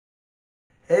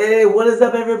Hey, what is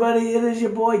up, everybody? It is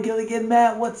your boy Gilligan,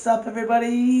 Matt. What's up,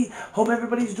 everybody? Hope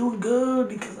everybody's doing good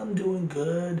because I'm doing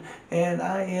good. And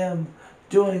I am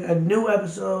doing a new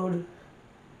episode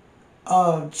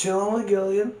of Chilling with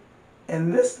Gilligan.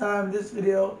 And this time, this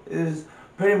video is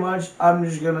pretty much, I'm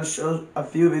just going to show a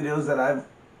few videos that I've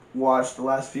watched the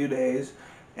last few days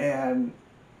and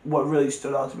what really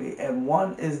stood out to me. And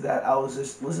one is that I was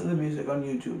just listening to music on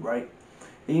YouTube, right?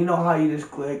 And you know how you just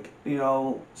click,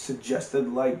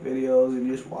 suggested like videos and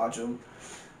you just watch them.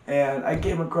 And I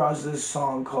came across this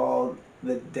song called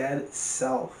The Dead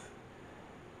South.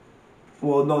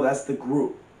 Well, no, that's the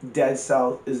group. Dead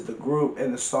South is the group,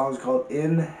 and the song's called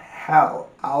In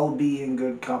Hell, I'll Be in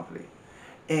Good Company.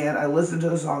 And I listened to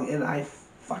the song and I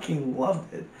fucking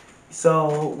loved it.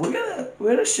 So we're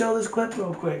gonna show this clip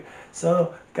real quick.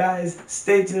 So guys,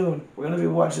 stay tuned. We're gonna be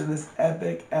watching this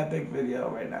epic video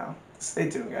right now.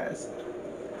 Stay tuned, guys.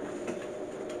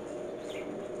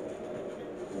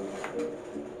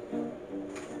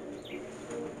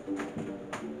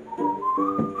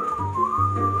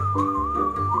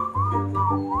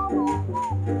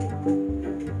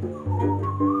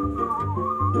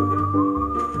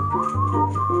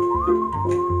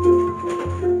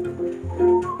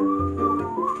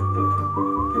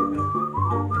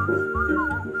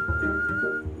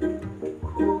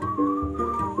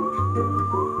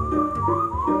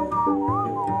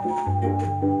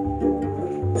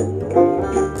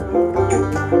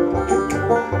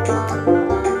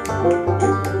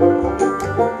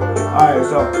 Alright,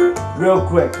 so real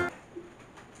quick.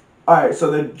 Alright, so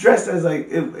they're dressed as like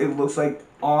it looks like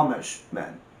Amish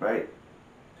men, right?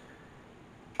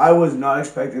 I was not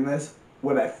expecting this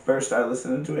when I first started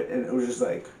listening to it, and it was just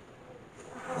like,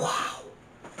 wow.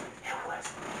 It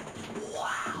was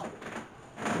wow.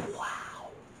 Wow.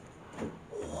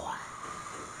 Wow.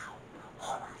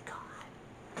 Oh my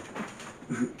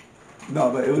god.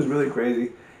 No, but it was really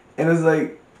crazy. And it was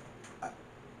like,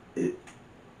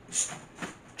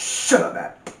 shut up,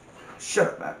 Matt. Shut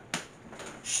up, Matt.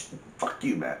 Fuck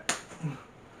you, Matt.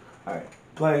 Alright,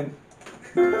 playing.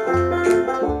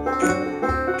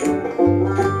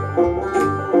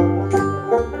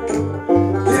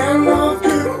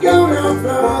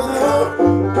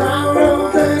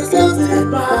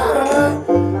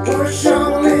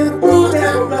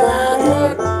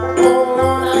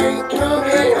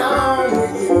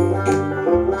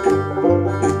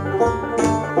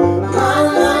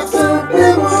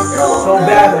 So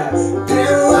badass.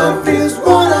 Love is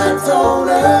what I told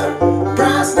her.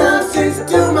 Brass now sits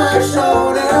to my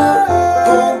shoulder.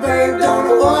 Oh, babe, don't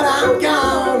know what I'm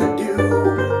gonna do.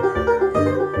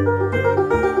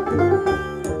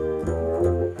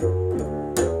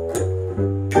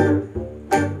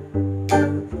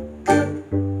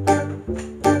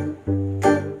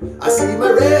 I see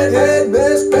my redhead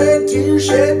mess bed, tear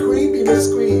shed, creepiness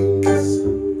squeeze.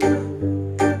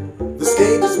 The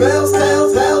stage smells,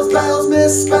 tells, hells, bells,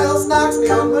 misspells, knocks me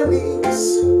on my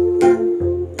knees.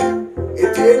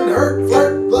 It didn't hurt,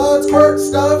 flirt, blood, squirt,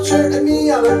 stuff, shirt at me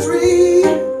on a tree.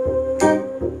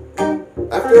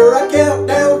 After I count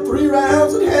down 3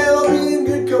 rounds, in hell I'll be in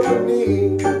good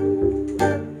company.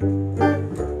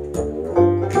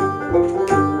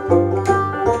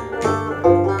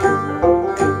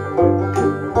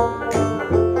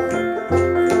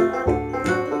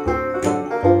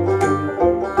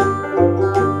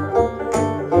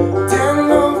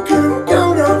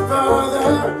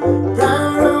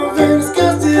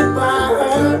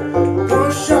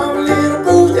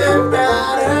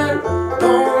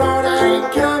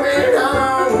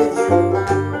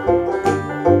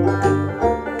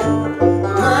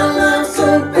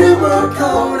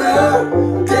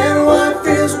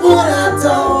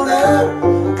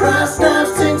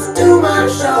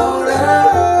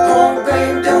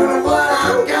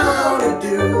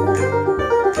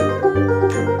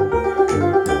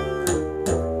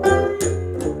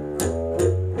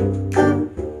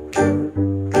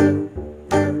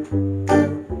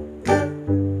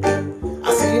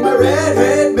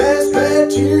 Redhead, mess,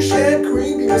 bed, tear shed,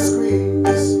 creaminess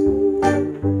squeeze.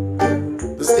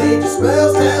 The stage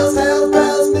smells, tells, hells,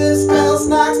 bells, misspells,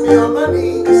 knocks me on my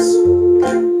knees.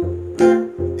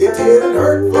 It didn't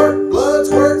hurt, flirt, blood,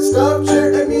 squirt, stuff,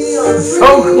 shirt at me on a tree.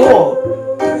 So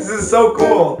cool. This is so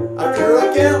cool. After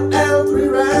I count down 3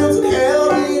 rounds, in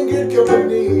hell I'll be in good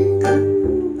company.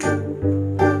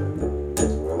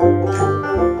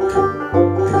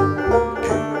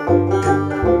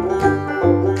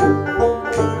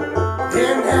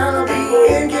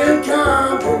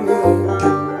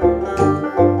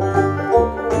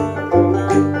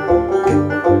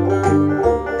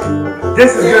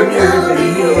 This is good music that you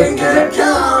need to listen to.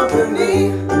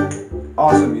 Company.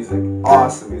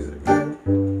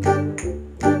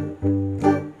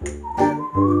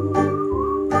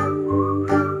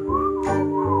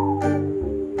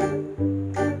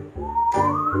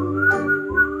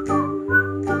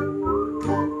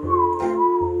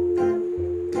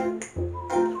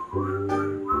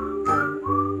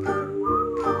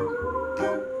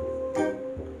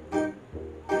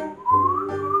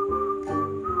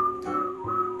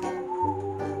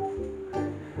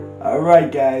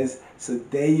 Alright guys, so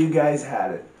there you guys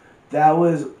had it. That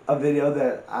was a video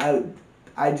that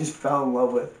I just fell in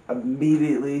love with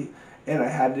immediately, and I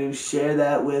had to share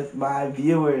that with my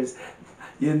viewers.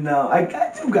 You know, I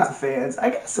do got fans.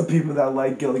 I got some people that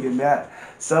like Gilligan Matt.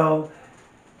 So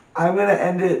I'm gonna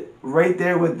end it right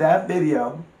there with that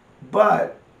video.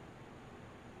 But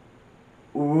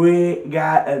we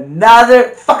got another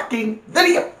fucking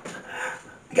video.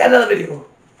 We got another video.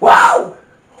 Wow!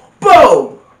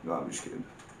 Boom! No, I'm just kidding.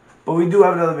 But we do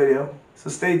have another video,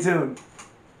 so stay tuned.